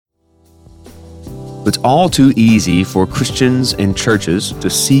It's all too easy for Christians and churches to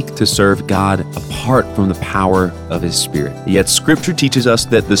seek to serve God apart from the power of His Spirit. Yet Scripture teaches us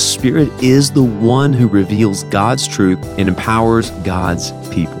that the Spirit is the one who reveals God's truth and empowers God's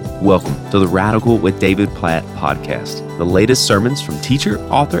people. Welcome to the Radical with David Platt podcast, the latest sermons from teacher,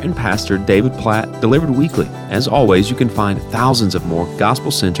 author, and pastor David Platt, delivered weekly. As always, you can find thousands of more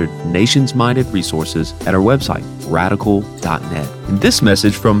gospel-centered, nations-minded resources at our website, radical.net. In this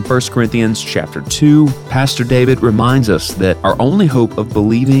message from 1 Corinthians chapter 2, Pastor David reminds us that our only hope of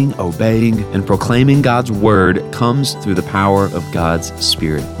believing, obeying, and proclaiming God's word comes through the power of God's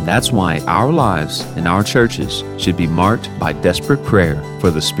Spirit. And that's why our lives and our churches should be marked by desperate prayer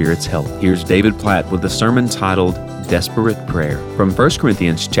for the Spirit's help. Here's David Platt with a sermon titled Desperate Prayer from 1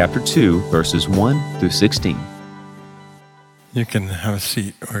 Corinthians chapter 2, verses 1 through 16. You can have a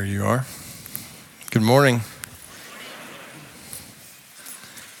seat where you are. Good morning.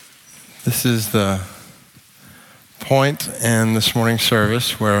 This is the point in this morning's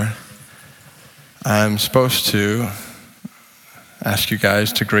service where I'm supposed to ask you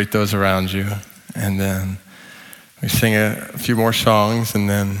guys to greet those around you, and then we sing a few more songs, and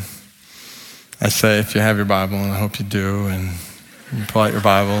then I say, if you have your Bible, and I hope you do, and you pull out your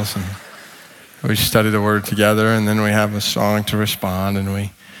Bibles, and we study the Word together, and then we have a song to respond, and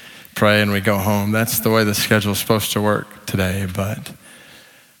we pray, and we go home. That's the way the schedule is supposed to work today, but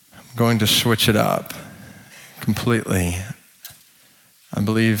I'm going to switch it up completely. I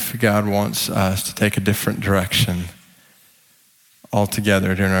believe God wants us to take a different direction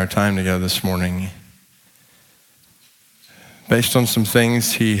altogether during our time together this morning. Based on some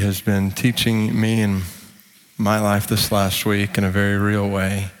things He has been teaching me in my life this last week in a very real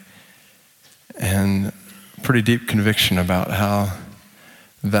way, and pretty deep conviction about how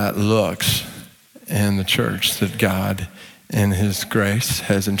that looks in the church that God, in His grace,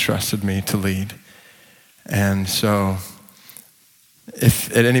 has entrusted me to lead. And so,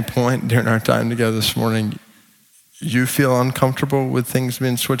 if at any point during our time together this morning you feel uncomfortable with things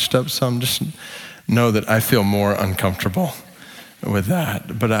being switched up some, just know that I feel more uncomfortable with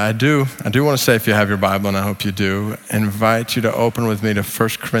that. But I do want to say, if you have your Bible, and I hope you do, invite you to open with me to 1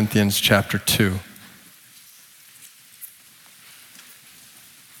 Corinthians chapter 2.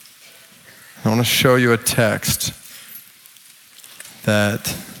 I want to show you a text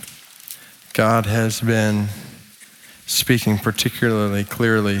that God has been speaking particularly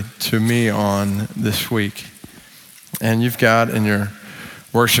clearly to me on this week. And you've got in your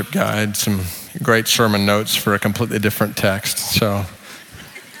worship guide some great sermon notes for a completely different text. So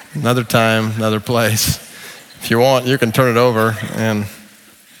another time, another place. If you want, you can turn it over and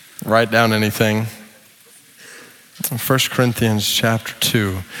write down anything. 1 Corinthians chapter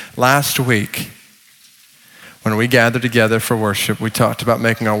 2. Last week, when we gathered together for worship, we talked about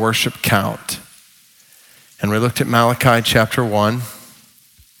making our worship count. And we looked at Malachi chapter 1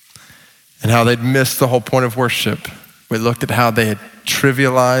 and how they'd missed the whole point of worship. We looked at how they had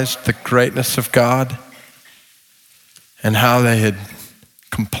trivialized the greatness of God and how they had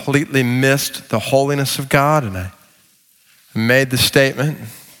completely missed the holiness of God. And I made the statement,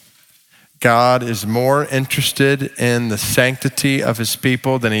 God is more interested in the sanctity of His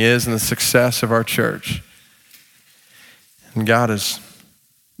people than He is in the success of our church. And God has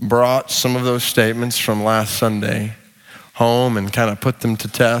brought some of those statements from last Sunday home and kind of put them to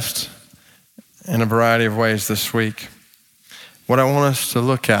test in a variety of ways this week. What I want us to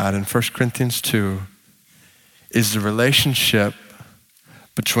look at in 1 Corinthians 2 is the relationship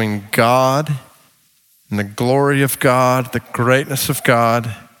between God and the glory of God, the greatness of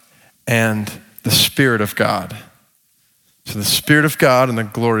God, and the Spirit of God. So the Spirit of God and the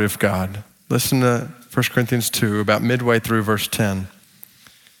glory of God. Listen to 1 Corinthians 2, about midway through verse 10.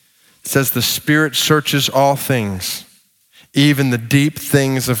 It says, the Spirit searches all things, even the deep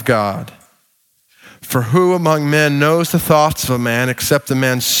things of God. For who among men knows the thoughts of a man except the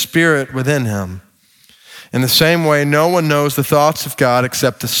man's spirit within him? In the same way, no one knows the thoughts of God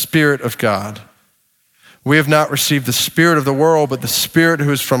except the Spirit of God. We have not received the spirit of the world, but the Spirit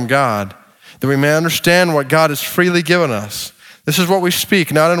who is from God, that we may understand what God has freely given us. This is what we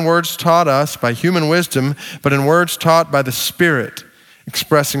speak, not in words taught us by human wisdom, but in words taught by the Spirit,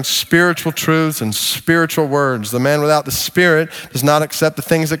 expressing spiritual truths and spiritual words. The man without the Spirit does not accept the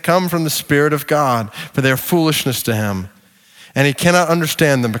things that come from the Spirit of God, for they are foolishness to him. And he cannot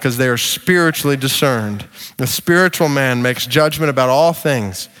understand them because they are spiritually discerned. The spiritual man makes judgment about all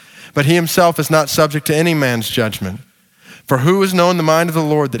things, but he himself is not subject to any man's judgment. For who has known the mind of the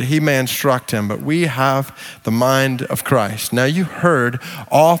Lord that he may instruct him? But we have the mind of Christ. Now you heard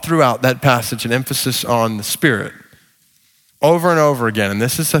all throughout that passage an emphasis on the Spirit. over and over again. And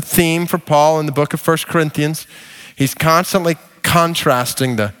this is a theme for Paul in the book of 1 Corinthians. He's constantly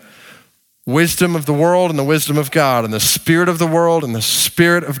contrasting the wisdom of the world and the wisdom of God, and the spirit of the world and the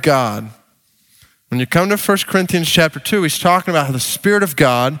spirit of God. When you come to 1 Corinthians chapter 2, he's talking about how the Spirit of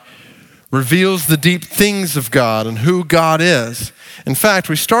God reveals the deep things of God and who God is. In fact,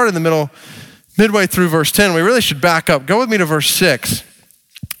 we started in the midway through verse 10. We really should back up. Go with me to verse 6.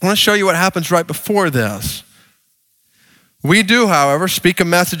 I want to show you what happens right before this. We do, however, speak a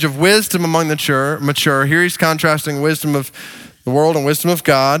message of wisdom among the mature. Here he's contrasting wisdom of the world and wisdom of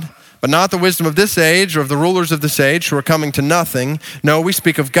God, but not the wisdom of this age or of the rulers of this age who are coming to nothing. No, we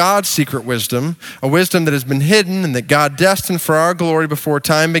speak of God's secret wisdom, a wisdom that has been hidden and that God destined for our glory before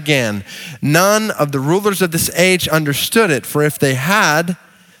time began. None of the rulers of this age understood it, for if they had,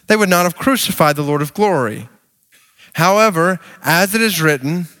 they would not have crucified the Lord of glory. However, as it is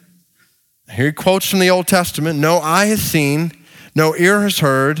written, here he quotes from the Old Testament, no eye has seen, no ear has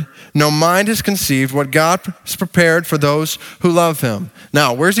heard, no mind has conceived what God has prepared for those who love him.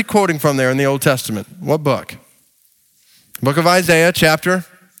 Now, where's he quoting from there in the Old Testament? What book? Book of Isaiah, chapter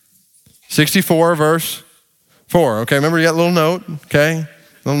 64, verse 4. Okay, remember you got a little note, okay?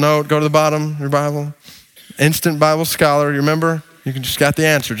 Little note, go to the bottom of your Bible. Instant Bible scholar, you remember? You can just got the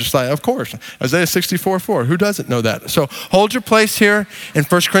answer, just like, of course, Isaiah 64:4. Who doesn't know that? So hold your place here in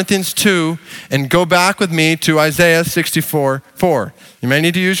 1 Corinthians 2 and go back with me to Isaiah 64:4. You may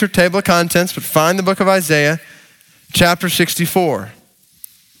need to use your table of contents, but find the book of Isaiah, chapter 64.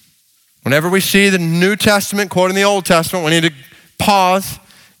 Whenever we see the New Testament quoting the Old Testament, we need to pause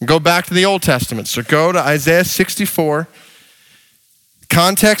and go back to the Old Testament. So go to Isaiah 64.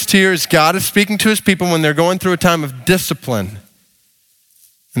 Context here is God is speaking to his people when they're going through a time of discipline.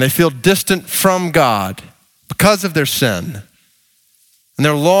 And they feel distant from God because of their sin. And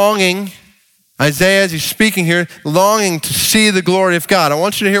they're longing, Isaiah, as he's speaking here, longing to see the glory of God. I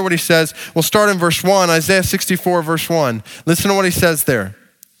want you to hear what he says. We'll start in verse 1, Isaiah 64, verse 1. Listen to what he says there.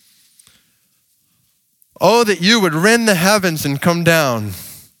 Oh, that you would rend the heavens and come down,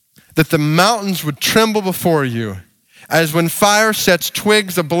 that the mountains would tremble before you. As when fire sets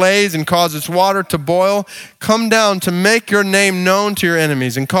twigs ablaze and causes water to boil, come down to make your name known to your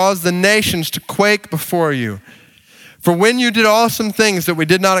enemies and cause the nations to quake before you. For when you did awesome things that we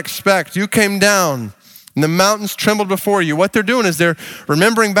did not expect, you came down and the mountains trembled before you. What they're doing is they're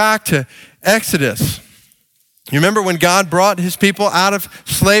remembering back to Exodus. You remember when God brought his people out of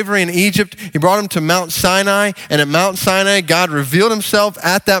slavery in Egypt? He brought them to Mount Sinai, and at Mount Sinai, God revealed himself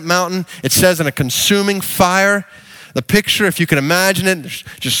at that mountain. It says in a consuming fire. The picture, if you can imagine it, there's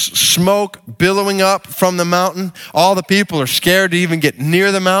just smoke billowing up from the mountain. All the people are scared to even get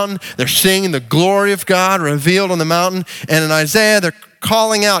near the mountain. They're seeing the glory of God revealed on the mountain. And in Isaiah, they're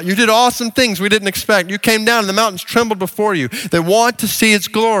calling out, you did awesome things we didn't expect. You came down and the mountains trembled before you. They want to see its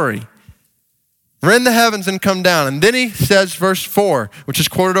glory. Rend the heavens and come down. And then he says, verse 4, which is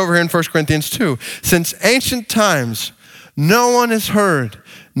quoted over here in 1 Corinthians 2, since ancient times, no one has heard,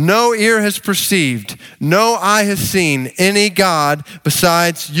 no ear has perceived, no eye has seen any God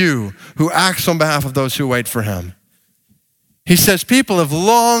besides you who acts on behalf of those who wait for him. He says, people have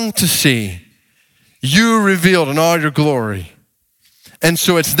longed to see you revealed in all your glory. And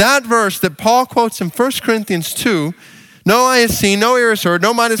so it's that verse that Paul quotes in 1 Corinthians 2, no eye has seen, no ear has heard,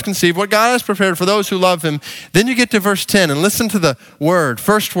 no mind has conceived what God has prepared for those who love him. Then you get to verse 10 and listen to the word.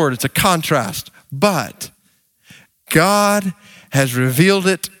 First word, it's a contrast. But God has revealed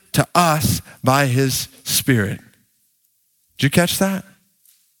it to us by his Spirit. Did you catch that?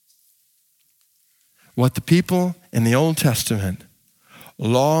 What the people in the Old Testament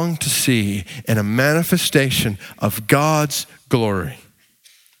long to see in a manifestation of God's glory.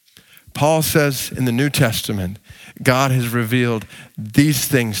 Paul says in the New Testament, God has revealed these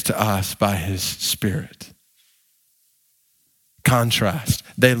things to us by his Spirit. Contrast.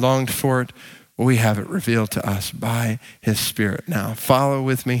 They longed for it. We have it revealed to us by his Spirit. Now, follow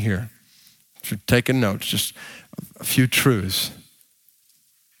with me here. If you're taking notes, just a few truths.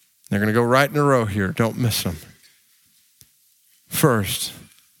 They're going to go right in a row here. Don't miss them. First,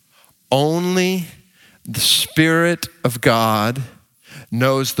 only the Spirit of God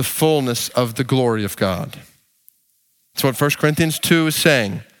knows the fullness of the glory of God. That's what 1 Corinthians 2 is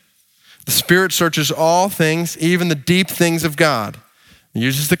saying. The Spirit searches all things, even the deep things of God. He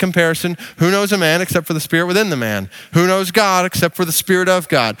uses the comparison, who knows a man except for the Spirit within the man? Who knows God except for the Spirit of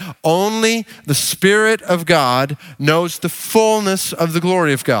God? Only the Spirit of God knows the fullness of the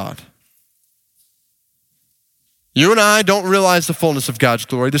glory of God. You and I don't realize the fullness of God's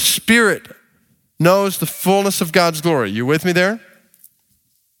glory. The Spirit knows the fullness of God's glory. You with me there?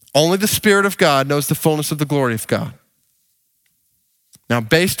 Only the Spirit of God knows the fullness of the glory of God. Now,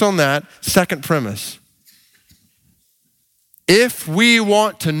 based on that, second premise, if we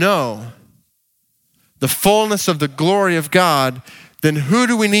want to know the fullness of the glory of God, then who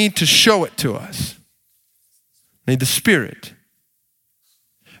do we need to show it to us? We need the Spirit.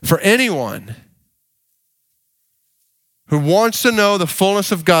 For anyone who wants to know the fullness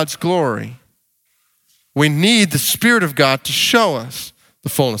of God's glory, we need the Spirit of God to show us the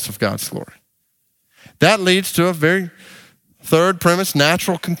fullness of God's glory. That leads to a very third premise,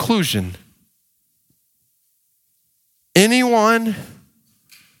 natural conclusion. Anyone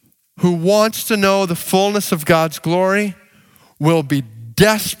who wants to know the fullness of God's glory will be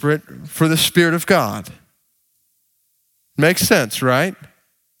desperate for the Spirit of God. Makes sense, right?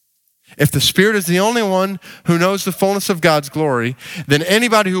 If the Spirit is the only one who knows the fullness of God's glory, then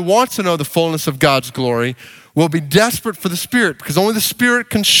anybody who wants to know the fullness of God's glory will be desperate for the Spirit, because only the Spirit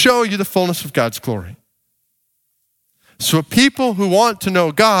can show you the fullness of God's glory. So people who want to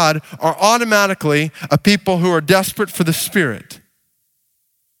know God are automatically a people who are desperate for the Spirit.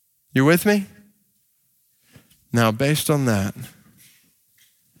 You with me? Now, based on that,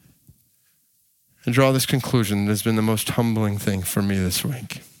 I draw this conclusion that has been the most humbling thing for me this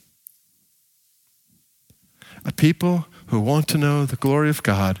week. A people who want to know the glory of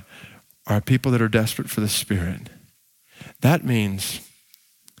God are people that are desperate for the Spirit. That means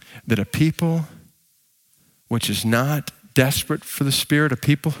that a people which is not desperate for the Spirit, a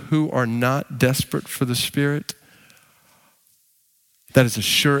people who are not desperate for the Spirit, that is a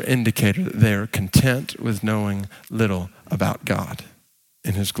sure indicator that they are content with knowing little about God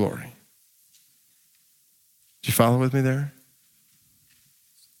and His glory. Do you follow with me there?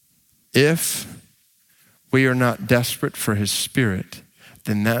 If we are not desperate for His Spirit,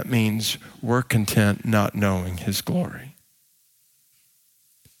 then that means we're content not knowing His glory.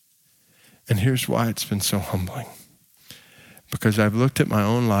 And here's why it's been so humbling. Because I've looked at my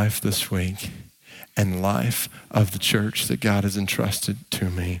own life this week and the life of the church that God has entrusted to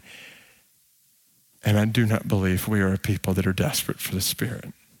me, and I do not believe we are a people that are desperate for the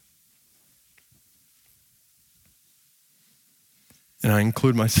Spirit. And I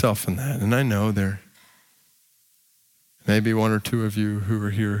include myself in that. And I know there may be one or two of you who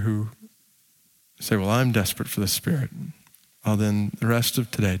are here who say, well, I'm desperate for the Spirit. Well, then the rest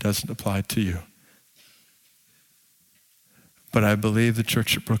of today doesn't apply to you. But I believe the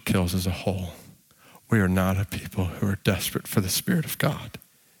church at Brook Hills as a whole, we are not a people who are desperate for the Spirit of God.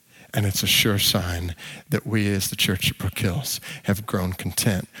 And it's a sure sign that we as the church at Brook Hills have grown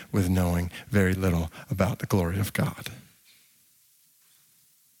content with knowing very little about the glory of God.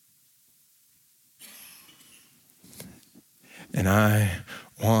 And I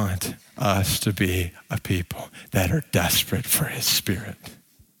want us to be a people that are desperate for His Spirit.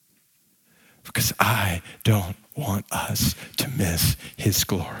 Because I don't want us to miss His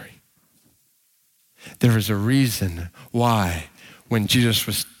glory. There is a reason why when Jesus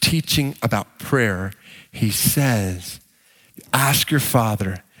was teaching about prayer, He says, ask your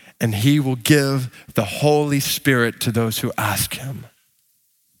Father and He will give the Holy Spirit to those who ask Him.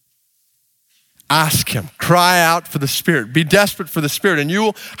 Ask Him, cry out for the Spirit, be desperate for the Spirit, and you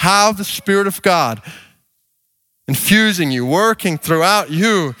will have the Spirit of God infusing you, working throughout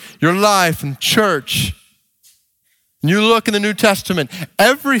you, your life and church. And you look in the New Testament,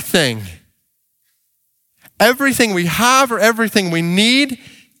 everything we have or everything we need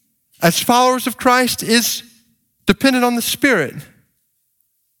as followers of Christ is dependent on the Spirit.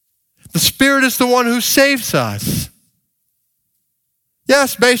 The Spirit is the one who saves us.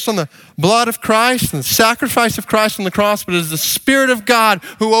 Yes, based on the blood of Christ and the sacrifice of Christ on the cross, but it is the Spirit of God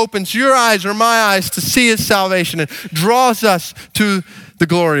who opens your eyes or my eyes to see His salvation and draws us to the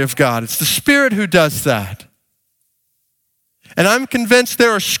glory of God. It's the Spirit who does that. And I'm convinced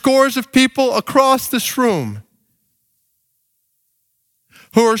there are scores of people across this room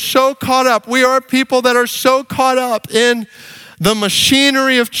who are so caught up. We are people that are so caught up in the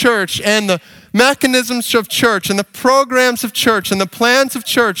machinery of church and the mechanisms of church and the programs of church and the plans of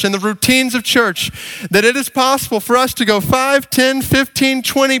church and the routines of church that it is possible for us to go 5, 10, 15,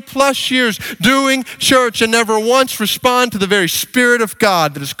 20 plus years doing church and never once respond to the very Spirit of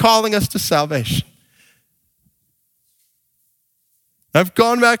God that is calling us to salvation. I've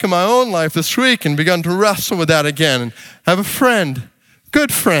gone back in my own life this week and begun to wrestle with that again. And I have a friend,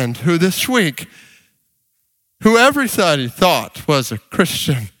 good friend, who this week, who everybody thought was a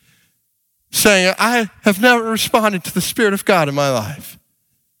Christian, saying, I have never responded to the Spirit of God in my life.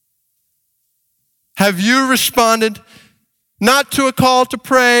 Have you responded not to a call to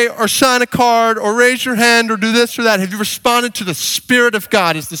pray or sign a card or raise your hand or do this or that? Have you responded to the Spirit of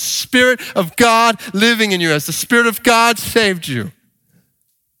God? Is the Spirit of God living in you? Has the Spirit of God saved you?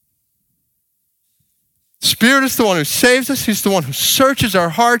 Spirit is the one who saves us. He's the one who searches our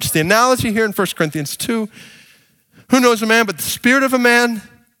hearts. The analogy here in 1 Corinthians 2, who knows a man but the spirit of a man?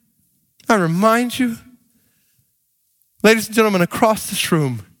 I remind you, ladies and gentlemen, across this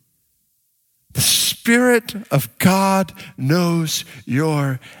room, the Spirit of God knows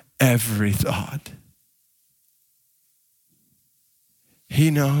your every thought. He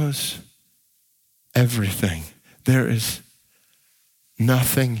knows everything. There is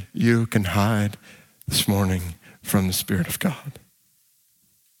nothing you can hide this morning from the Spirit of God.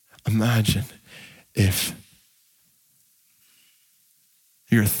 Imagine if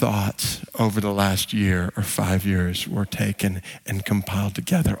your thoughts over the last year or 5 years were taken and compiled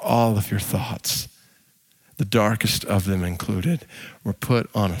together. All of your thoughts, the darkest of them included, were put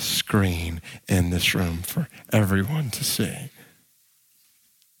on a screen in this room for everyone to see.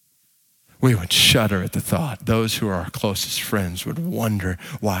 We would shudder at the thought. Those who are our closest friends would wonder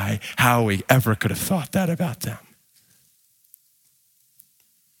how we ever could have thought that about them.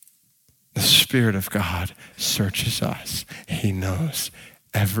 The Spirit of God searches us. He knows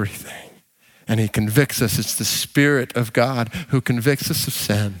everything. And he convicts us. It's the Spirit of God who convicts us of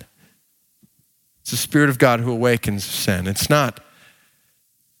sin. It's the Spirit of God who awakens sin. It's not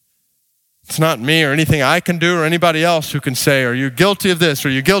me or anything I can do or anybody else who can say, are you guilty of this? Are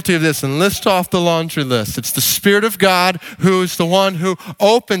you guilty of this? And list off the laundry list. It's the Spirit of God who is the one who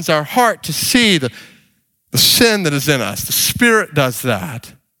opens our heart to see the sin that is in us. The Spirit does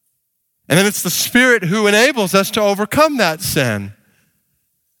that. And then it's the Spirit who enables us to overcome that sin.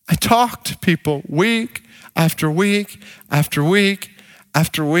 I talk to people week after week after week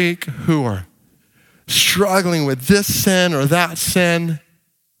after week who are struggling with this sin or that sin.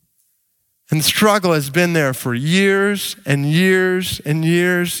 And the struggle has been there for years and years and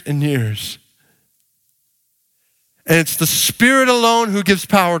years and years. And it's the Spirit alone who gives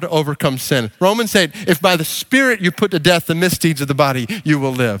power to overcome sin. Romans 8, if by the Spirit you put to death the misdeeds of the body, you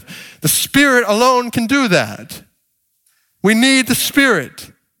will live. The Spirit alone can do that. We need the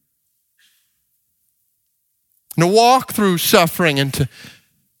Spirit. And to walk through suffering and to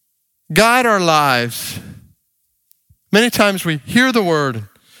guide our lives. Many times we hear the word,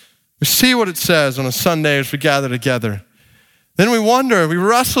 we see what it says on a Sunday as we gather together. Then we wonder, we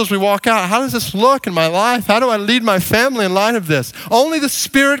wrestle as we walk out, how does this look in my life? How do I lead my family in light of this? Only the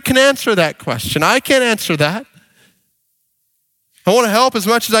Spirit can answer that question. I can't answer that. I want to help as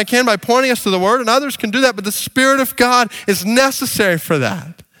much as I can by pointing us to the Word, and others can do that, but the Spirit of God is necessary for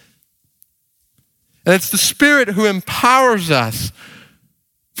that. And it's the Spirit who empowers us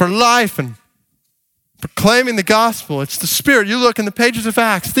for life and proclaiming the gospel. It's the Spirit. You look in the pages of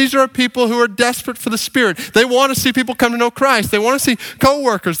Acts. These are people who are desperate for the Spirit. They want to see people come to know Christ. They want to see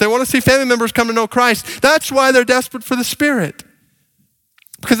co-workers. They want to see family members come to know Christ. That's why they're desperate for the Spirit.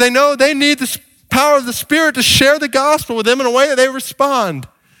 Because they know they need the power of the Spirit to share the gospel with them in a way that they respond.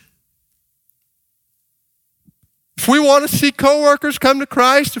 If we want to see co-workers come to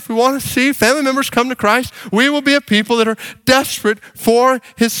Christ, if we want to see family members come to Christ, we will be a people that are desperate for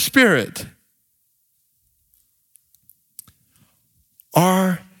His Spirit.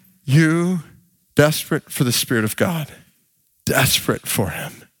 Are you desperate for the Spirit of God? Desperate for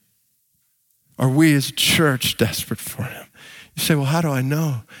Him? Are we as a church desperate for Him? You say, well, how do I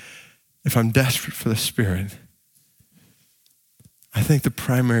know if I'm desperate for the Spirit? I think the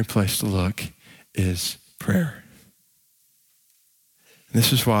primary place to look is prayer. And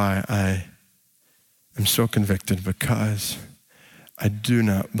this is why I am so convicted, because I do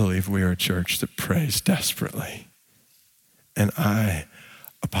not believe we are a church that prays desperately. And I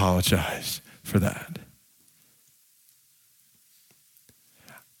apologize for that.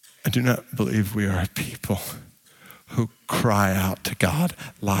 I do not believe we are a people who cry out to God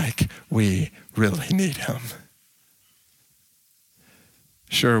like we really need Him.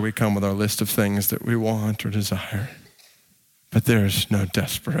 Sure, we come with our list of things that we want or desire, but there's no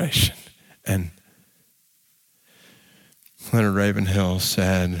desperation. And Leonard Ravenhill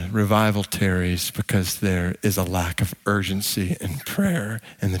said, revival tarries because there is a lack of urgency in prayer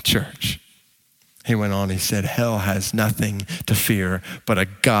in the church. He went on, he said, hell has nothing to fear but a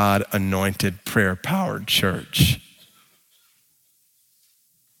God-anointed, prayer-powered church.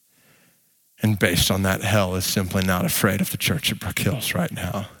 And based on that, hell is simply not afraid of the church at Brook Hills right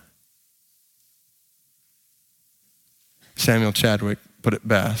now. Samuel Chadwick put it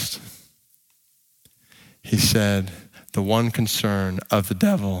best. He said, the one concern of the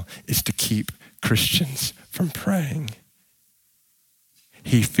devil is to keep Christians from praying.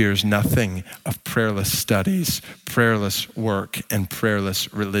 He fears nothing of prayerless studies, prayerless work, and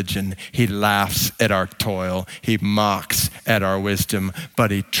prayerless religion. He laughs at our toil. He mocks at our wisdom,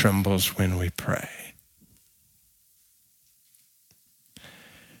 but he trembles when we pray.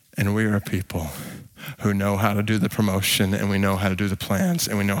 And we are a people who know how to do the promotion, and we know how to do the plans,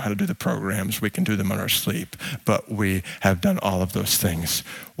 and we know how to do the programs. We can do them in our sleep, but we have done all of those things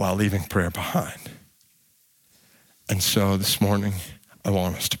while leaving prayer behind. And so this morning, I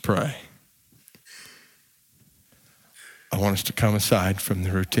want us to pray. I want us to come aside from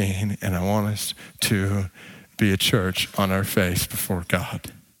the routine, and I want us to be a church on our face before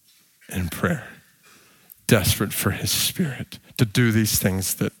God in prayer, desperate for his Spirit to do these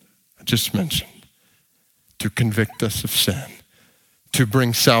things that I just mentioned, to convict us of sin, to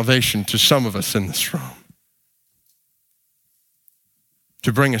bring salvation to some of us in this room,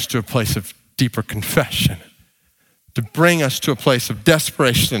 to bring us to a place of deeper confession, to bring us to a place of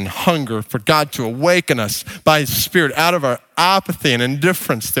desperation and hunger for God to awaken us by his Spirit out of our apathy and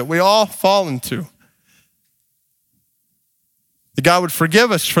indifference that we all fall into. That God would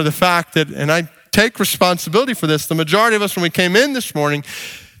forgive us for the fact that, and I take responsibility for this, the majority of us when we came in this morning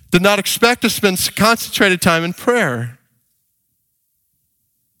did not expect to spend concentrated time in prayer.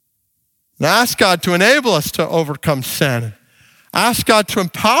 And ask God to enable us to overcome sin. Ask God to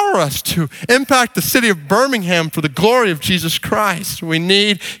empower us to impact the city of Birmingham for the glory of Jesus Christ. We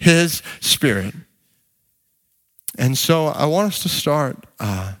need his Spirit. And so I want us to start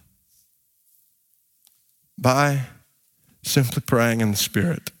by simply praying in the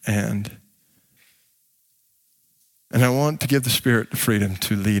Spirit. And I want to give the Spirit the freedom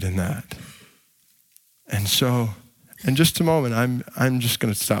to lead in that. And so in just a moment, I'm just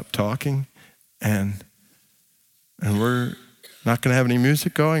going to stop talking, and we're not going to have any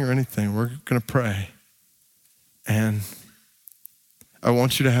music going or anything. We're going to pray. And I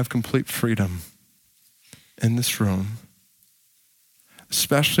want you to have complete freedom in this room,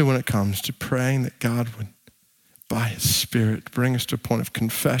 especially when it comes to praying that God would, by his Spirit, bring us to a point of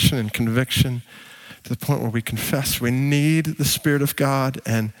confession and conviction, to the point where we confess we need the Spirit of God,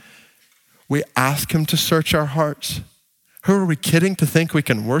 and we ask him to search our hearts. Who are we kidding to think we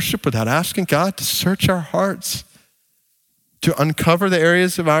can worship without asking God to search our hearts, to uncover the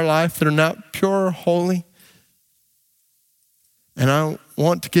areas of our life that are not pure or holy? And I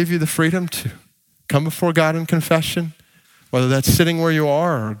want to give you the freedom to come before God in confession, whether that's sitting where you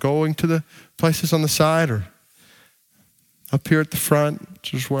are or going to the places on the side or up here at the front,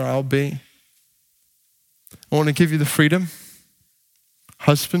 which is where I'll be. I want to give you the freedom.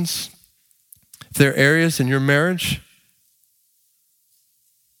 Husbands, if there are areas in your marriage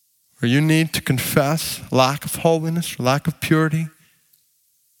where you need to confess lack of holiness or lack of purity,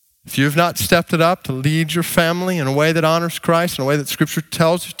 if you have not stepped it up to lead your family in a way that honors Christ, in a way that Scripture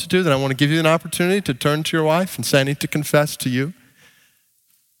tells you to do, then I want to give you an opportunity to turn to your wife and say, I need to confess to you.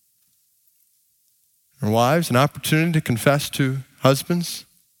 Or wives, an opportunity to confess to husbands,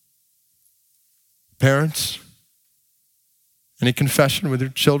 parents, any confession with your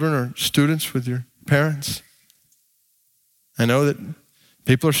children or students with your parents. I know that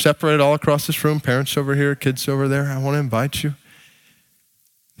people are separated all across this room, parents over here, kids over there. I want to invite you,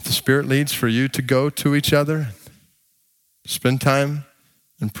 if the Spirit leads, for you to go to each other, spend time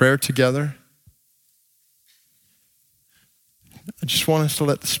in prayer together. I just want us to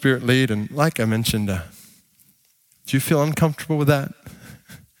let the Spirit lead. And like I mentioned, do you feel uncomfortable with that?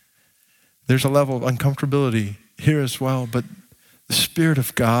 There's a level of uncomfortability here as well, but the Spirit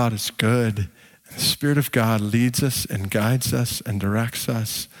of God is good. The Spirit of God leads us and guides us and directs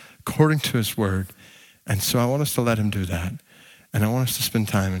us according to his word. And so I want us to let him do that. And I want us to spend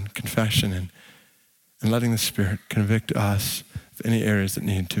time in confession and letting the Spirit convict us of any areas that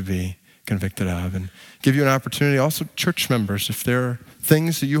need to be convicted of. And give you an opportunity, also church members, if there are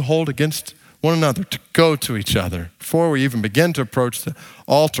things that you hold against one another, to go to each other before we even begin to approach the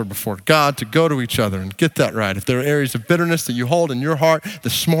altar before God, to go to each other and get that right. If there are areas of bitterness that you hold in your heart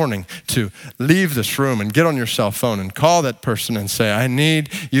this morning, to leave this room and get on your cell phone and call that person and say, I need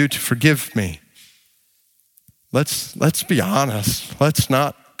you to forgive me. Let's be honest. Let's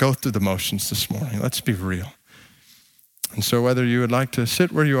not go through the motions this morning. Let's be real. And so whether you would like to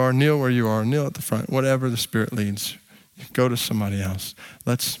sit where you are, kneel at the front, whatever the Spirit leads, go to somebody else.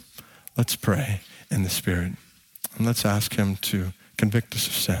 Let's pray in the Spirit, and let's ask him to convict us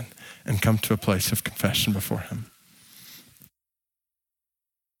of sin and come to a place of confession before him.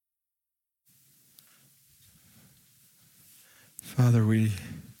 Father, we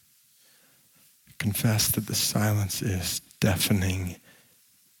confess that the silence is deafening.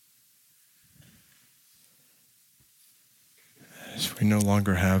 As we no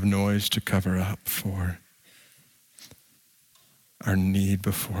longer have noise to cover up for our need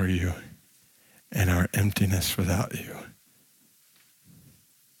before you and our emptiness without you.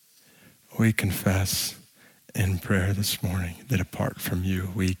 We confess in prayer this morning that apart from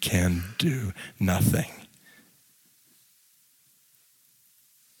you, we can do nothing.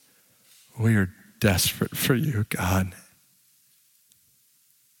 We are desperate for you, God.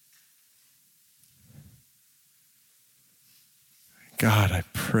 God, I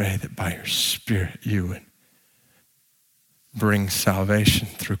pray that by your Spirit you would bring salvation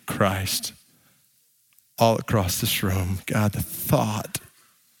through Christ all across this room. God, the thought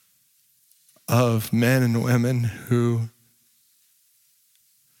of men and women whose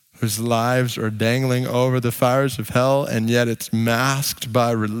lives are dangling over the fires of hell, and yet it's masked by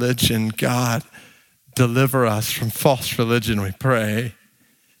religion. God, deliver us from false religion, we pray.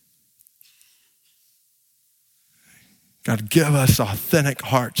 God, give us authentic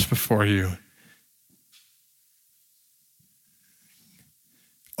hearts before you.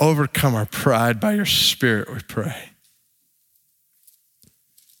 Overcome our pride by your Spirit, we pray.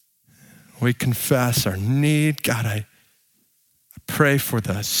 We confess our need. God, I pray for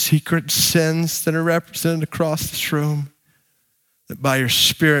the secret sins that are represented across this room, that by your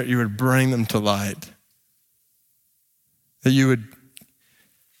Spirit you would bring them to light, that you would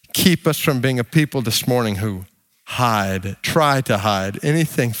keep us from being a people this morning who try to hide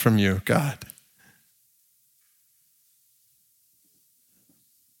anything from you, God.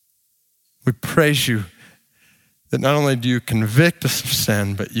 We praise you that not only do you convict us of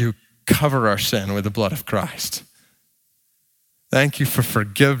sin, but you cover our sin with the blood of Christ. Thank you for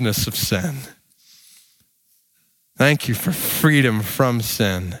forgiveness of sin. Thank you for freedom from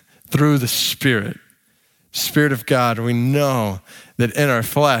sin through the Spirit. Spirit of God, we know that in our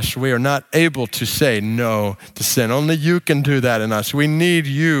flesh, we are not able to say no to sin. Only you can do that in us. We need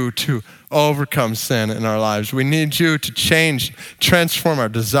you to overcome sin in our lives. We need you to change, transform our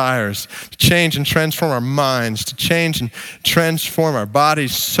desires, to change and transform our minds, to change and transform our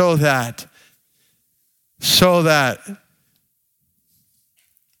bodies so that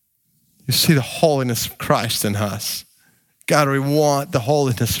you see the holiness of Christ in us. God, we want the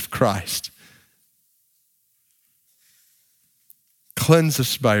holiness of Christ. Cleanse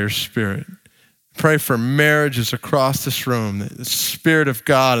us by your Spirit. Pray for marriages across this room, that the Spirit of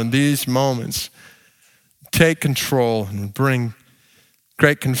God in these moments take control and bring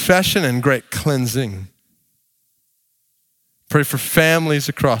great confession and great cleansing. Pray for families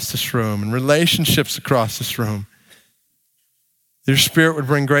across this room and relationships across this room. Your Spirit would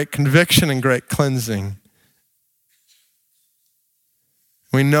bring great conviction and great cleansing.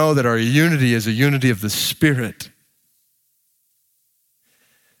 We know that our unity is a unity of the Spirit.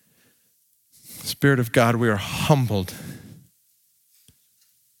 Spirit of God, we are humbled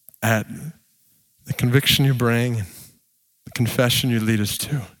at the conviction you bring, the confession you lead us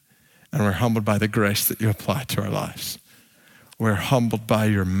to, and we're humbled by the grace that you apply to our lives. We're humbled by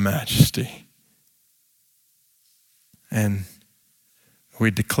your majesty. And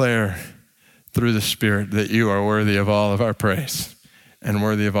we declare through the Spirit that you are worthy of all of our praise and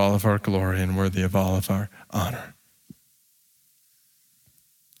worthy of all of our glory and worthy of all of our honor.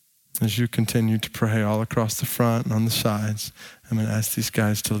 As you continue to pray all across the front and on the sides, I'm going to ask these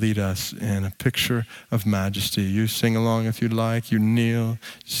guys to lead us in a picture of majesty. You sing along if you'd like. You kneel,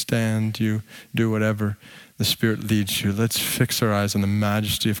 stand, you do whatever the Spirit leads you. Let's fix our eyes on the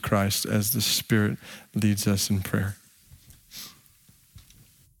majesty of Christ as the Spirit leads us in prayer.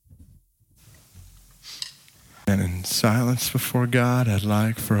 And in silence before God, I'd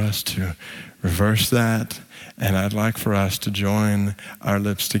like for us to reverse that. And I'd like for us to join our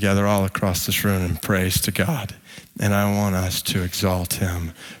lips together all across this room in praise to God. And I want us to exalt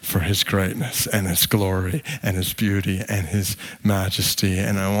him for his greatness and his glory and his beauty and his majesty.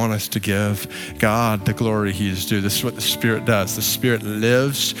 And I want us to give God the glory he is due. This is what the Spirit does. The Spirit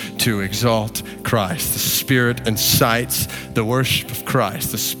lives to exalt Christ. The Spirit incites the worship of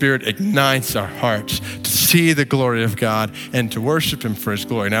Christ. The Spirit ignites our hearts to see the glory of God and to worship him for his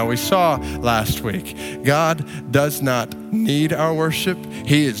glory. Now, we saw last week, God does not need our worship.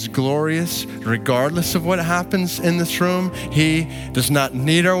 He is glorious regardless of what happens in this room. He does not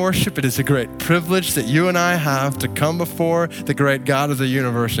need our worship. It is a great privilege that you and I have to come before the great God of the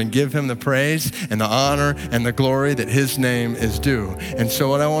universe and give him the praise and the honor and the glory that his name is due. And so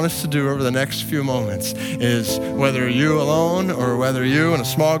what I want us to do over the next few moments is, whether you alone or whether you and a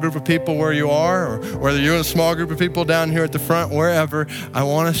small group of people where you are, or whether you and a small group of people down here at the front, wherever, I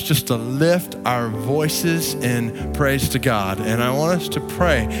want us just to lift our voices in praise to God. And I want us to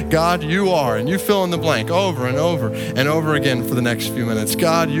pray, God, you are, and you fill in the blank over and over over and over again for the next few minutes.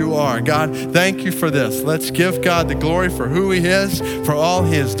 God, you are. God, thank you for this. Let's give God the glory for who he is, for all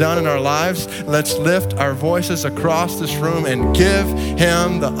he has done in our lives. Let's lift our voices across this room and give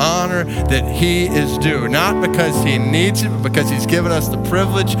him the honor that he is due. Not because he needs it, but because he's given us the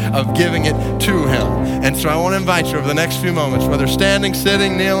privilege of giving it to him. And so I want to invite you over the next few moments, whether standing,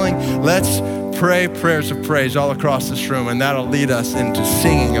 sitting, kneeling, let's pray prayers of praise all across this room, and that'll lead us into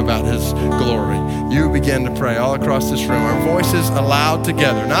singing about his glory. You begin to pray all across this room. Our voices aloud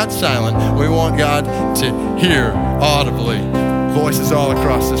together, not silent. We want God to hear audibly. Voices all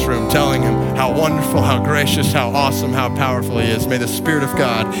across this room telling him how wonderful, how gracious, how awesome, how powerful he is. May the Spirit of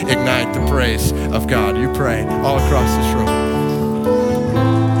God ignite the praise of God. You pray all across this room.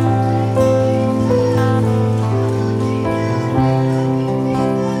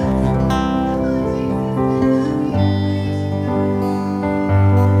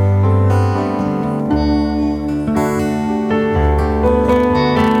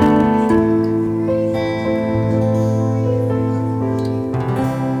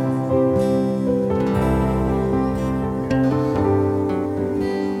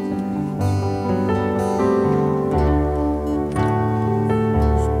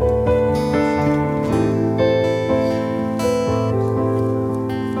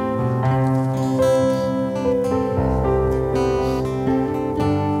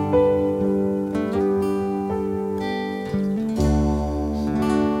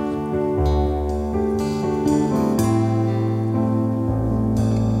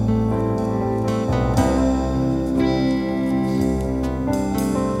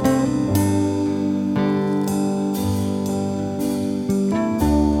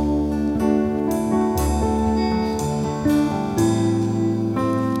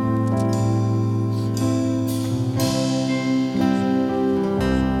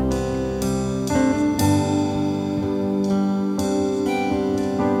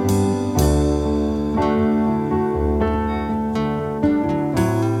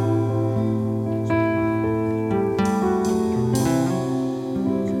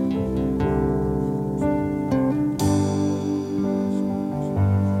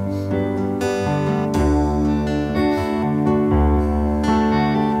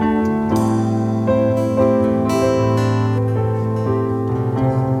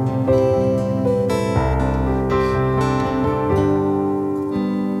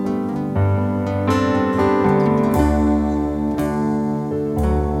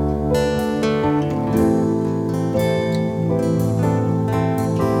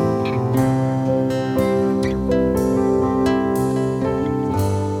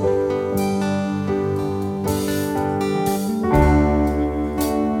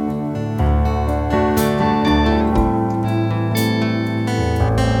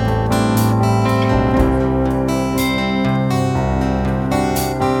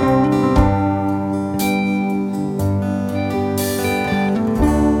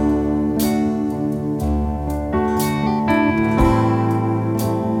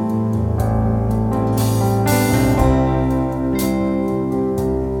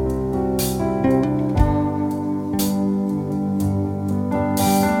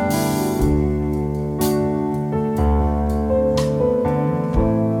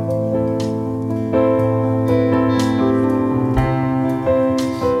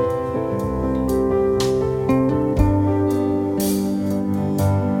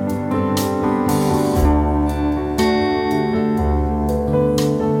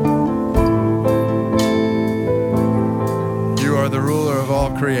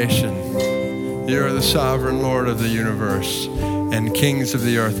 Creation. You are the sovereign Lord of the universe, and kings of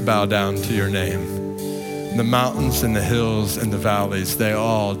the earth bow down to your name. The mountains and the hills and the valleys, they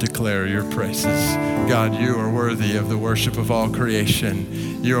all declare your praises. God, you are worthy of the worship of all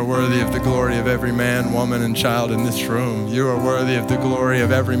creation. You are worthy of the glory of every man, woman, and child in this room. You are worthy of the glory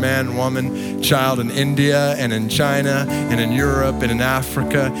of every man, woman, child in India and in China and in Europe and in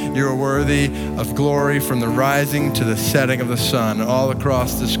Africa. You are worthy of glory from the rising to the setting of the sun all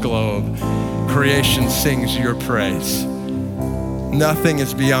across this globe. Creation sings your praise. Nothing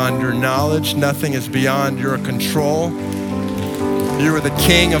is beyond your knowledge. Nothing is beyond your control. You are the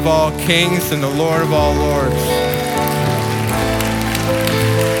King of all kings and the Lord of all lords.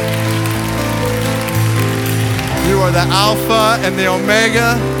 You are the Alpha and the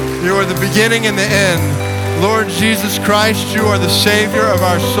Omega. You are the beginning and the end. Lord Jesus Christ, you are the Savior of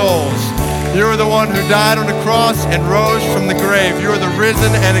our souls. You are the one who died on the cross and rose from the grave. You are the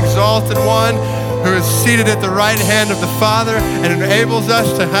risen and exalted one who is seated at the right hand of the Father and enables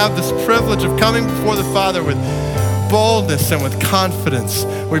us to have this privilege of coming before the Father with boldness and with confidence.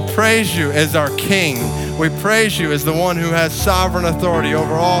 We praise you as our King. We praise you as the one who has sovereign authority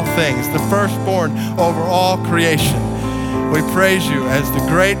over all things, the firstborn over all creation. We praise you as the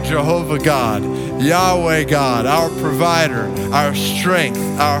great Jehovah God, Yahweh God, our provider, our strength,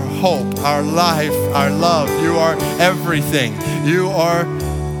 our hope, our life, our love. You are everything. You are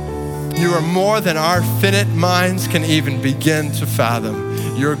more than our finite minds can even begin to fathom.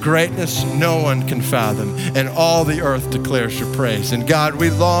 Your greatness no one can fathom, and all the earth declares your praise. And God, we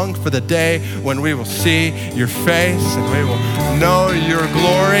long for the day when we will see your face and we will know your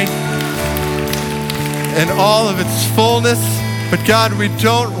glory in all of its fullness. But God, we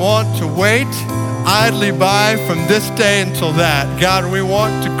don't want to wait idly by from this day until that. God, we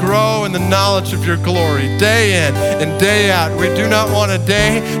want to grow in the knowledge of your glory day in and day out. We do not want a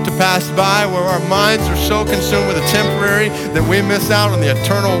day to pass by where our minds are so consumed with the temporary that we miss out on the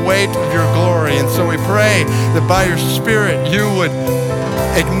eternal weight of your glory. And so we pray that by your Spirit you would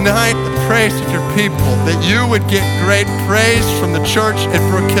ignite the praise of your people, that you would get great praise from the church at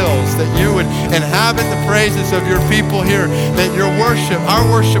Brook Hills, that you would inhabit the praises of your people here, that your worship, our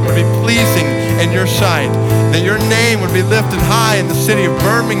worship would be pleasing in your sight, that your name would be lifted high in the city of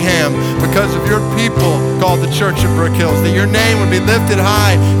Birmingham because of your people called the Church of Brook Hills, that your name would be lifted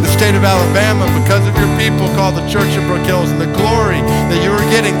high in the state of Alabama because of your people called the Church of Brook Hills, and the glory that you are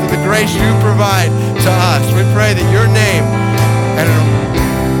getting through the grace you provide to us. We pray that your name and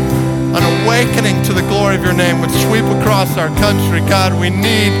an awakening to the glory of your name would sweep across our country. God, we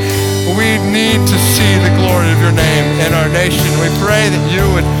need to see the glory of your name in our nation. We pray that you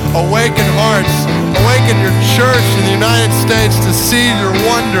would awaken hearts, awaken your church in the United States to see your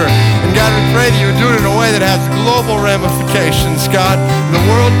wonder. And God, we pray that you would do it in a way that has global ramifications. God, the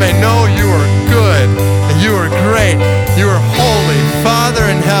world may know you are good, and you are great, you are holy. Father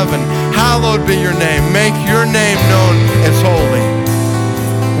in heaven, hallowed be your name. Make your name known as holy.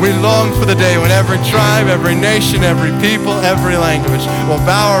 We long for the day when every tribe, every nation, every people, every language will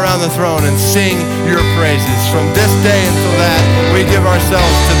bow around the throne and sing your praises. From this day until that, we give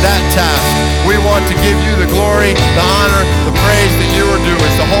ourselves to that task. We want to give you the glory, the honor, the praise that you are due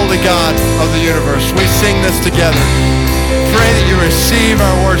as the holy God of the universe. We sing this together. Pray that you receive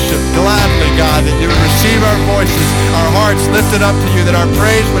our worship gladly, God, that you would receive our voices, our hearts lifted up to you, that our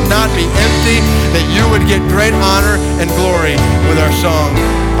praise would not be empty, that you would get great honor and glory with our song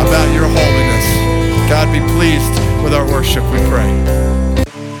about your holiness. God, be pleased with our worship, we pray.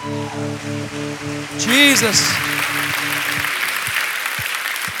 Jesus.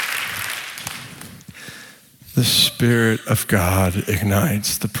 The Spirit of God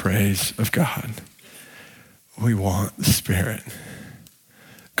ignites the praise of God. We want the Spirit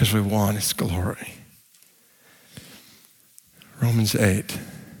because we want his glory. Romans 8.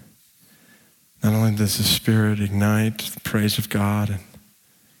 Not only does the Spirit ignite the praise of God, and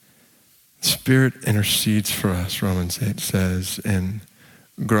the Spirit intercedes for us, Romans 8 says, in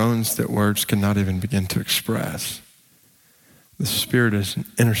groans that words cannot even begin to express. The Spirit is an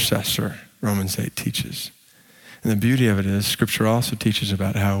intercessor, Romans 8 teaches. And the beauty of it is, Scripture also teaches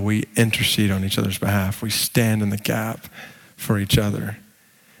about how we intercede on each other's behalf. We stand in the gap for each other.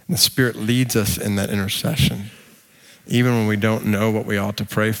 And the Spirit leads us in that intercession. Even when we don't know what we ought to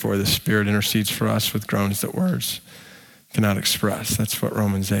pray for, the Spirit intercedes for us with groans that words cannot express. That's what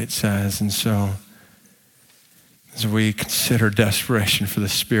Romans 8 says. And so, as we consider desperation for the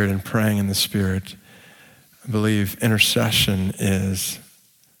Spirit and praying in the Spirit, I believe intercession is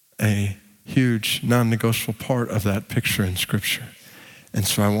a huge, non-negotiable part of that picture in Scripture. And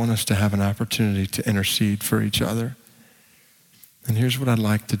so I want us to have an opportunity to intercede for each other. And here's what I'd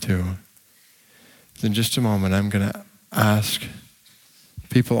like to do. In just a moment, I'm going to ask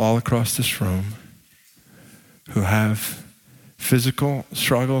people all across this room who have physical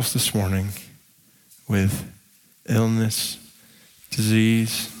struggles this morning with illness,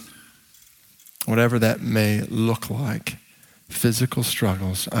 disease, whatever that may look like, physical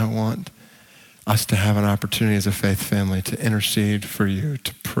struggles. I want us to have an opportunity as a faith family to intercede for you,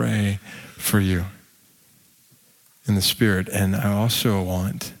 to pray for you in the Spirit. And I also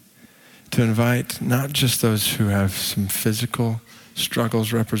want to invite not just those who have some physical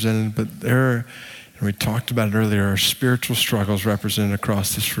struggles represented, but there are, and we talked about it earlier, are spiritual struggles represented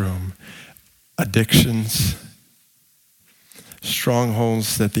across this room. Addictions,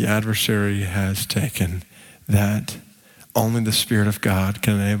 strongholds that the adversary has taken that only the Spirit of God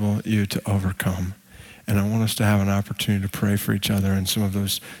can enable you to overcome. And I want us to have an opportunity to pray for each other in some of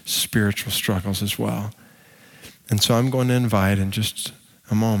those spiritual struggles as well. And so I'm going to invite in just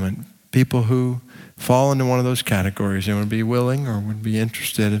a moment people who fall into one of those categories and would be willing or would be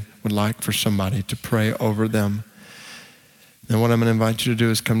interested, would like for somebody to pray over them. Then what I'm going to invite you to do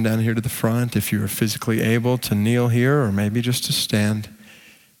is come down here to the front if you are physically able to kneel here or maybe just to stand.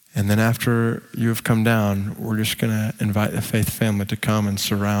 And then after you have come down, we're just going to invite the faith family to come and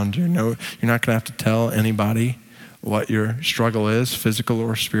surround you. No, you're not going to have to tell anybody what your struggle is, physical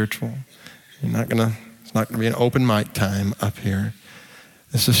or spiritual. It's not going to be an open mic time up here.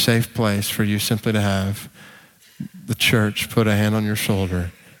 This is a safe place for you simply to have the church put a hand on your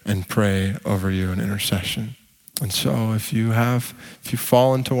shoulder and pray over you in intercession. And so if you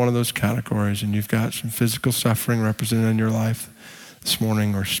fall into one of those categories and you've got some physical suffering represented in your life this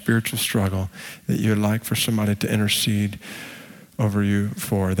morning or spiritual struggle that you would like for somebody to intercede over you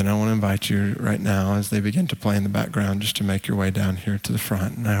for, then I want to invite you right now as they begin to play in the background just to make your way down here to the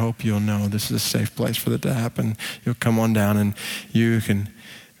front. And I hope you'll know this is a safe place for that to happen. You'll come on down and you can,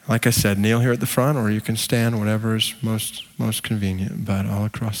 like I said, kneel here at the front or you can stand, whatever is most convenient, but all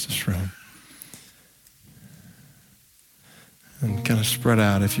across this room. And kind of spread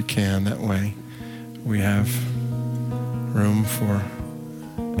out if you can. That way we have room for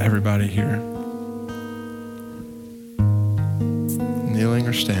everybody here. Kneeling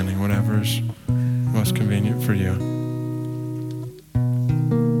or standing, whatever is most convenient for you.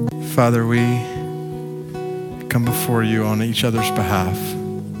 Father, we come before you on each other's behalf.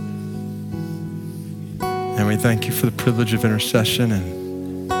 And we thank you for the privilege of intercession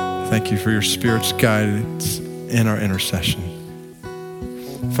and thank you for your Spirit's guidance in our intercession.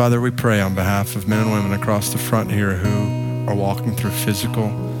 Father, we pray on behalf of men and women across the front here who are walking through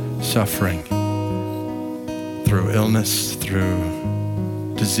physical suffering, through illness,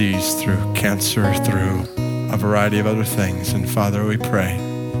 through disease, through cancer, through a variety of other things. And Father, we pray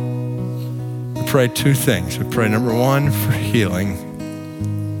two things. We pray, number one, for healing.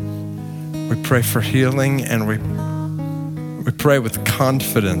 We pray for healing and we pray with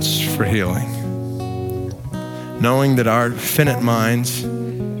confidence for healing, knowing that our finite minds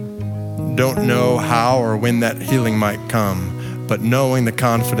don't know how or when that healing might come, but knowing the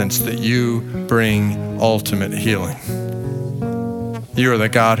confidence that you bring ultimate healing. You are the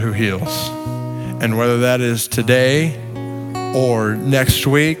God who heals. And whether that is today or next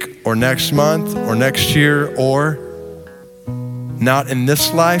week or next month or next year or not in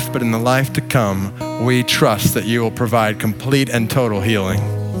this life, but in the life to come, we trust that you will provide complete and total healing.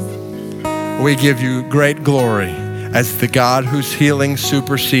 We give you great glory as the God whose healing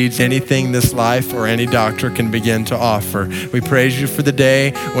supersedes anything this life or any doctor can begin to offer. We praise you for the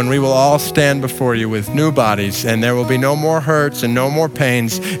day when we will all stand before you with new bodies and there will be no more hurts and no more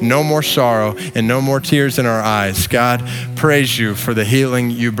pains, no more sorrow and no more tears in our eyes. God, praise you for the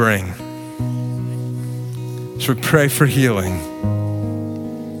healing you bring. So we pray for healing.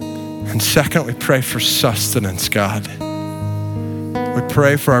 And second, we pray for sustenance, God. We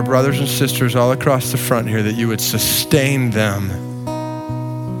pray for our brothers and sisters all across the front here that you would sustain them.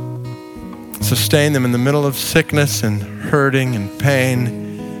 Sustain them in the middle of sickness and hurting and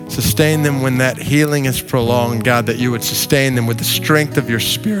pain. Sustain them when that healing is prolonged, God, that you would sustain them with the strength of your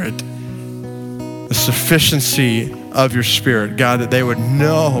Spirit, the sufficiency of your Spirit, God, that they would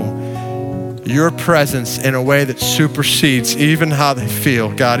know your presence in a way that supersedes even how they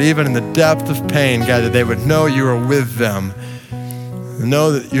feel, God, even in the depth of pain, God, that they would know you are with them.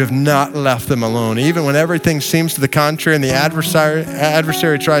 Know that you have not left them alone. Even when everything seems to the contrary and the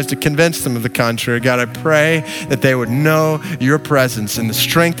adversary tries to convince them of the contrary, God, I pray that they would know your presence and the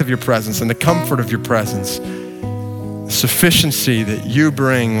strength of your presence and the comfort of your presence, the sufficiency that you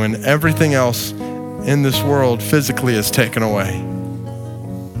bring when everything else in this world physically is taken away.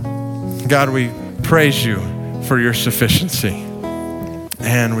 God, we praise you for your sufficiency.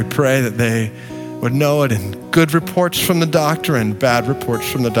 And we pray that they would know it in good reports from the doctor and bad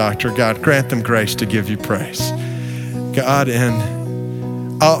reports from the doctor. God, grant them grace to give you praise. God,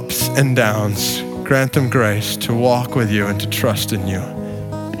 in ups and downs, grant them grace to walk with you and to trust in you.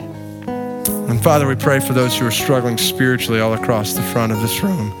 And Father, we pray for those who are struggling spiritually all across the front of this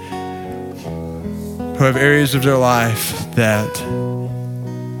room, who have areas of their life that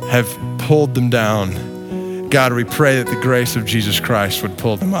have pulled them down. God, we pray that the grace of Jesus Christ would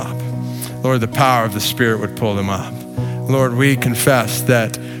pull them up. Lord, the power of the Spirit would pull them up. Lord, we confess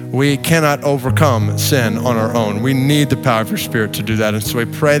that we cannot overcome sin on our own. We need the power of your Spirit to do that. And so we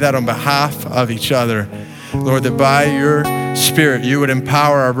pray that on behalf of each other, Lord, that by your Spirit, you would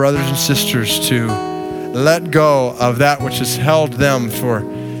empower our brothers and sisters to let go of that which has held them for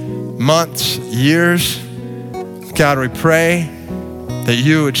months, years. God, we pray that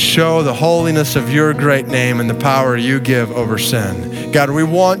you would show the holiness of your great name and the power you give over sin. God, we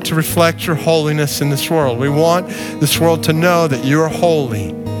want to reflect your holiness in this world. We want this world to know that you are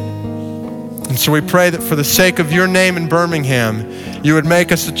holy. And so we pray that for the sake of your name in Birmingham, you would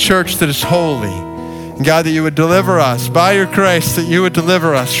make us a church that is holy. And God, that you would deliver us, by your grace, that you would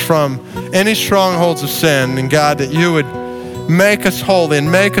deliver us from any strongholds of sin. And God, that you would make us holy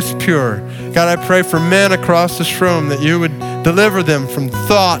and make us pure. God, I pray for men across this room that you would deliver them from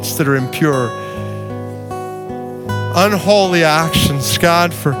thoughts that are impure, unholy actions.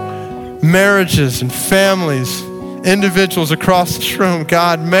 God, for marriages and families, individuals across this room,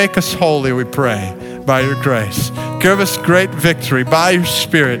 God, make us holy, we pray, by your grace. Give us great victory by your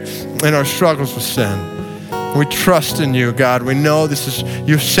Spirit in our struggles with sin. We trust in you, God. We know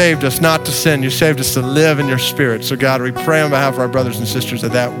you saved us not to sin. You saved us to live in your Spirit. So God, we pray on behalf of our brothers and sisters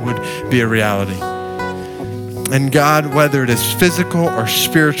that would be a reality. And God, whether it is physical or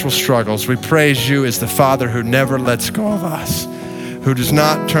spiritual struggles, we praise you as the Father who never lets go of us, who does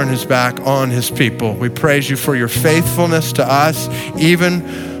not turn his back on his people. We praise you for your faithfulness to us,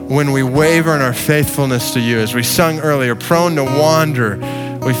 even when we waver in our faithfulness to you. As we sung earlier, prone to wander,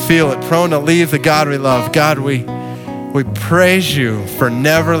 we feel it, prone to leave the God we love. God, we praise you for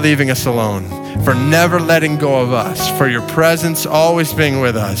never leaving us alone, for never letting go of us, for your presence always being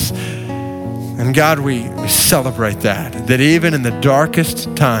with us. And God, we celebrate that even in the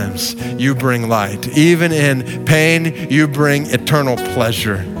darkest times, you bring light. Even in pain, you bring eternal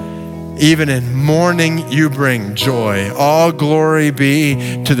pleasure. Even in mourning, you bring joy. All glory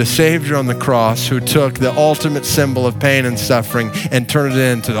be to the Savior on the cross who took the ultimate symbol of pain and suffering and turned it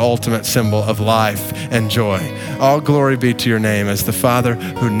into the ultimate symbol of life and joy. All glory be to your name as the Father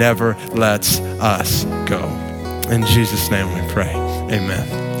who never lets us go. In Jesus' name we pray,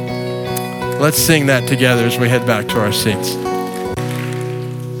 amen. Let's sing that together as we head back to our seats.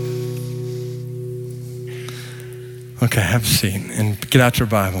 Okay, have a seat and get out your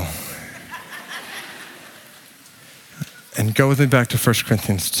Bible. And go with me back to 1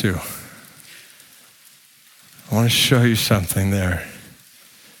 Corinthians 2. I want to show you something there.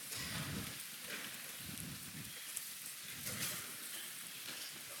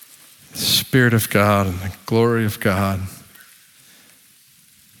 The Spirit of God and the glory of God.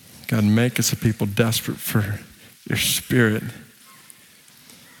 God, make us a people desperate for your Spirit.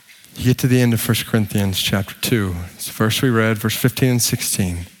 You get to the end of 1 Corinthians chapter 2. It's the verse we read, verse 15 and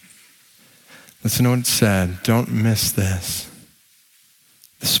 16. Listen to what it said. Don't miss this.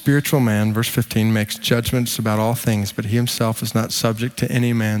 The spiritual man, verse 15, makes judgments about all things, but he himself is not subject to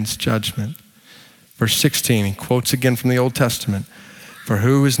any man's judgment. Verse 16, he quotes again from the Old Testament. For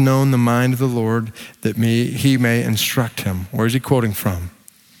who has known the mind of the Lord that he may instruct him? Where is he quoting from?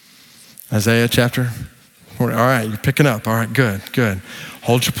 Isaiah chapter 40. All right, you're picking up. All right, good.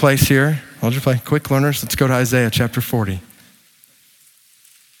 Hold your place here. Hold your place. Quick learners, let's go to Isaiah chapter 40.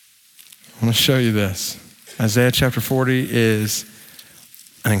 I want to show you this. Isaiah chapter 40 is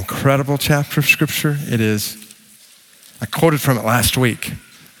an incredible chapter of scripture. I quoted from it last week.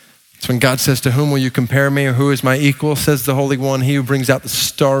 It's when God says, to whom will you compare me, or who is my equal? Says the Holy One, he who brings out the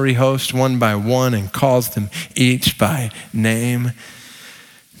starry host one by one and calls them each by name.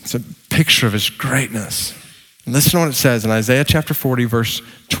 It's a picture of his greatness. Listen to what it says in Isaiah chapter 40, verse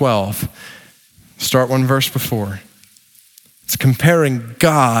 12. Start one verse before. It's comparing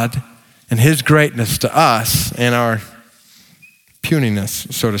God and his greatness to us and our puniness,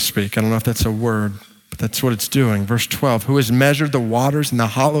 so to speak. I don't know if that's a word, but that's what it's doing. Verse 12, who has measured the waters in the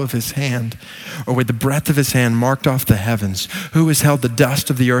hollow of his hand, or with the breadth of his hand marked off the heavens? Who has held the dust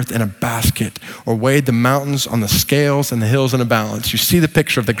of the earth in a basket, or weighed the mountains on the scales and the hills in a balance? You see the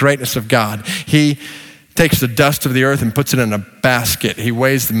picture of the greatness of God. He takes the dust of the earth and puts it in a basket. He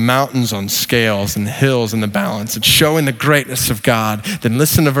weighs the mountains on scales and the hills in the balance. It's showing the greatness of God. Then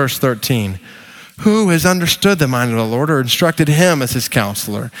listen to verse 13. Who has understood the mind of the Lord or instructed him as his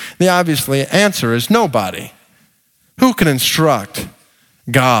counselor? The obvious answer is nobody. Who can instruct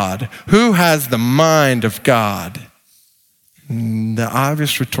God? Who has the mind of God? The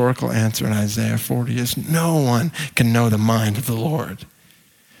obvious rhetorical answer in Isaiah 40 is no one can know the mind of the Lord.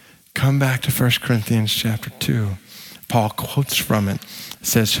 Come back to 1 Corinthians chapter 2. Paul quotes from it. It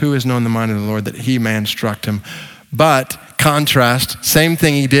says, who has known the mind of the Lord that he may instruct him? But, contrast, same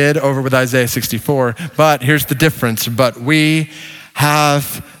thing he did over with Isaiah 64, but here's the difference. But we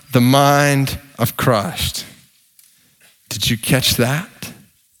have the mind of Christ. Did you catch that?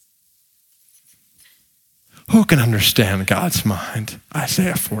 Who can understand God's mind?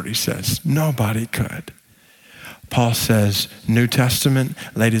 Isaiah 40 says, nobody could. Paul says, New Testament,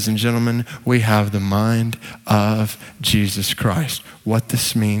 ladies and gentlemen, we have the mind of Jesus Christ. What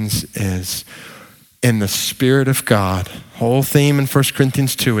this means is, in the Spirit of God, whole theme in 1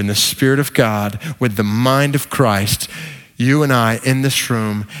 Corinthians 2, in the Spirit of God, with the mind of Christ, you and I in this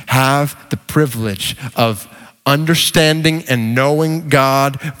room have the privilege of understanding and knowing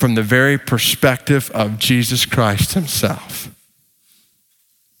God from the very perspective of Jesus Christ himself.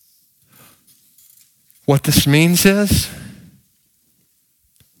 What this means is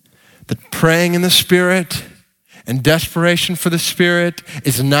that praying in the Spirit and desperation for the Spirit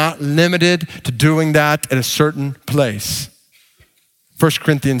is not limited to doing that at a certain place. 1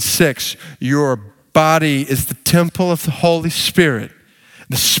 Corinthians 6, your body is the temple of the Holy Spirit.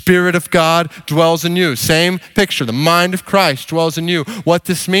 The Spirit of God dwells in you. Same picture, the mind of Christ dwells in you. What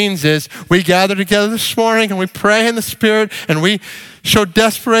this means is we gather together this morning and we pray in the Spirit and we show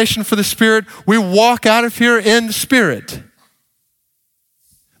desperation for the Spirit. We walk out of here in the Spirit.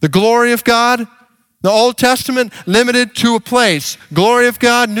 The glory of God, the Old Testament, limited to a place. Glory of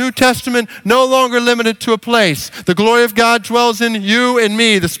God, New Testament, no longer limited to a place. The glory of God dwells in you and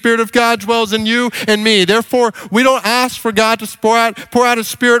me. The Spirit of God dwells in you and me. Therefore, we don't ask for God to pour out His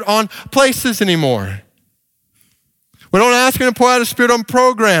Spirit on places anymore. We don't ask Him to pour out His Spirit on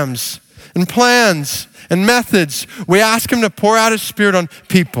programs and plans and methods. We ask Him to pour out His Spirit on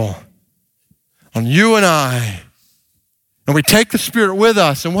people, on you and I. And we take the Spirit with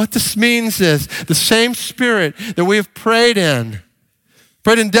us. And what this means is the same Spirit that we have prayed in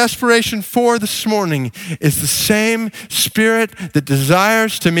desperation for this morning is the same Spirit that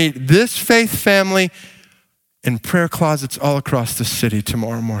desires to meet this faith family in prayer closets all across the city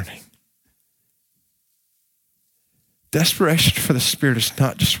tomorrow morning. Desperation for the Spirit is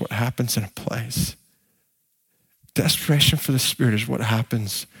not just what happens in a place. Desperation for the Spirit is what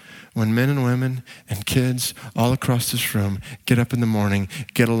happens when men and women and kids all across this room get up in the morning,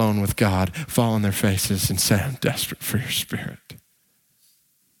 get alone with God, fall on their faces and say, I'm desperate for your Spirit.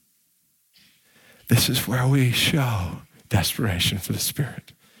 This is where we show desperation for the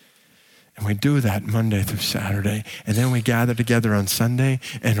Spirit. And we do that Monday through Saturday. And then we gather together on Sunday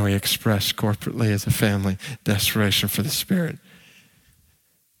and we express corporately as a family desperation for the Spirit.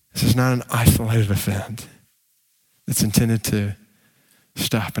 This is not an isolated event. It's intended to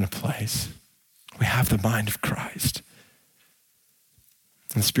stop in a place. We have the mind of Christ.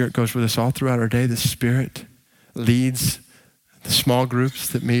 And the Spirit goes with us all throughout our day. The Spirit leads the small groups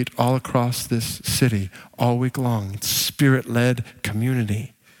that meet all across this city all week long. It's Spirit-led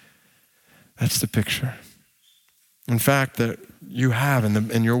community. That's the picture. In fact, that you have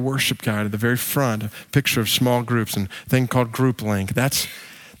in your worship guide at the very front, a picture of small groups and a thing called Group Link. That's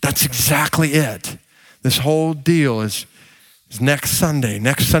exactly it. This whole deal is next Sunday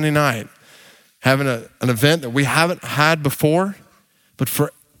night, having an event that we haven't had before, but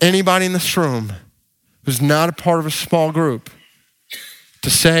for anybody in this room who's not a part of a small group, to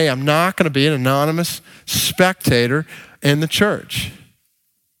say, I'm not going to be an anonymous spectator in the church.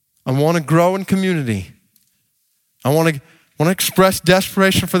 I want to grow in community. I want to express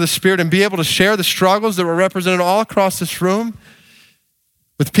desperation for the Spirit and be able to share the struggles that were represented all across this room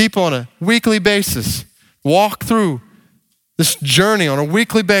with people on a weekly basis. Walk through this journey on a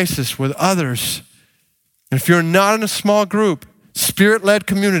weekly basis with others. And if you're not in a small group, Spirit-led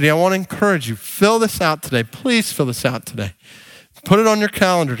community, I want to encourage you, fill this out today. Please fill this out today. Put it on your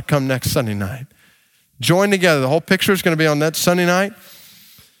calendar to come next Sunday night. Join together. The whole picture is going to be on that Sunday night.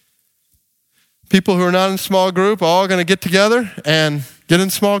 People who are not in a small group are all going to get together and get in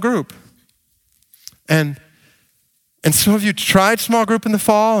a small group. And some of you tried small group in the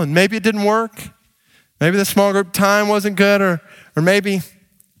fall and maybe it didn't work. Maybe the small group time wasn't good, or maybe,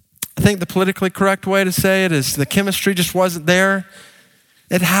 I think the politically correct way to say it is the chemistry just wasn't there.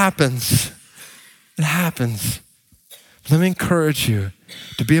 It happens. It happens. Let me encourage you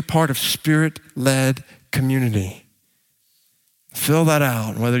to be a part of Spirit-led community. Fill that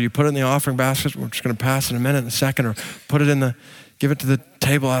out, whether you put it in the offering basket, we're just going to pass in a second, or give it to the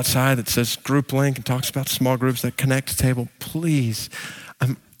table outside that says Group Link and talks about small groups that connect to table. Please,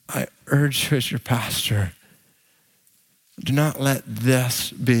 I urge you as your pastor, do not let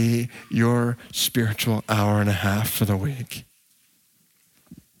this be your spiritual hour and a half for the week.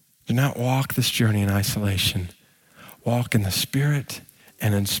 Do not walk this journey in isolation. Walk in the Spirit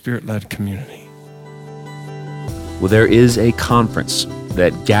and in Spirit-led community. Well, there is a conference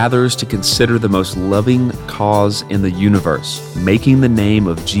that gathers to consider the most loving cause in the universe, making the name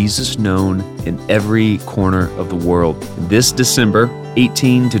of Jesus known in every corner of the world. This December,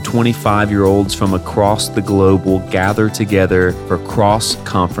 18 to 25-year-olds from across the globe will gather together for Cross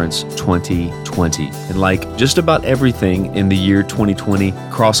Conference 2020. 20. And like just about everything in the year 2020,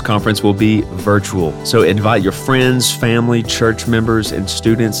 Cross Conference will be virtual. So invite your friends, family, church members, and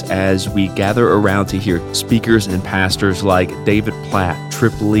students as we gather around to hear speakers and pastors like David Platt,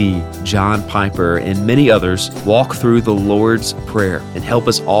 Tripp Lee, John Piper, and many others walk through the Lord's Prayer and help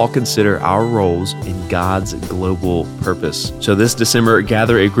us all consider our roles in God's global purpose. So this December,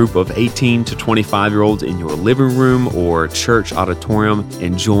 gather a group of 18 to 25-year-olds in your living room or church auditorium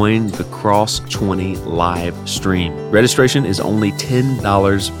and join the Cross 20 live stream. Registration is only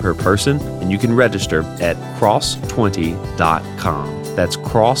 $10 per person, and you can register at cross20.com. That's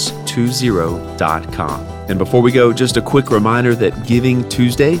cross20.com. And before we go, just a quick reminder that Giving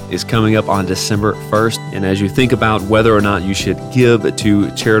Tuesday is coming up on December 1st. And as you think about whether or not you should give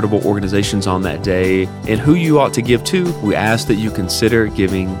to charitable organizations on that day and who you ought to give to, we ask that you consider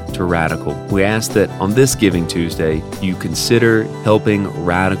giving to Radical. We ask that on this Giving Tuesday, you consider helping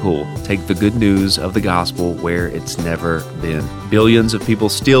Radical take the good news of the gospel where it's never been. Billions of people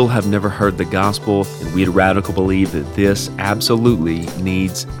still have never heard the gospel, and we at Radical believe that this absolutely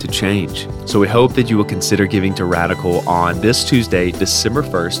needs to change. So we hope that you will consider giving to Radical on this Tuesday, December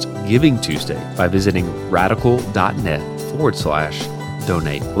 1st, Giving Tuesday, by visiting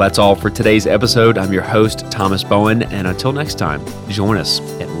radical.net/donate. Well, that's all for today's episode. I'm your host, Thomas Bowen, and until next time, join us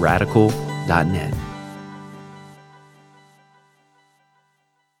at radical.net.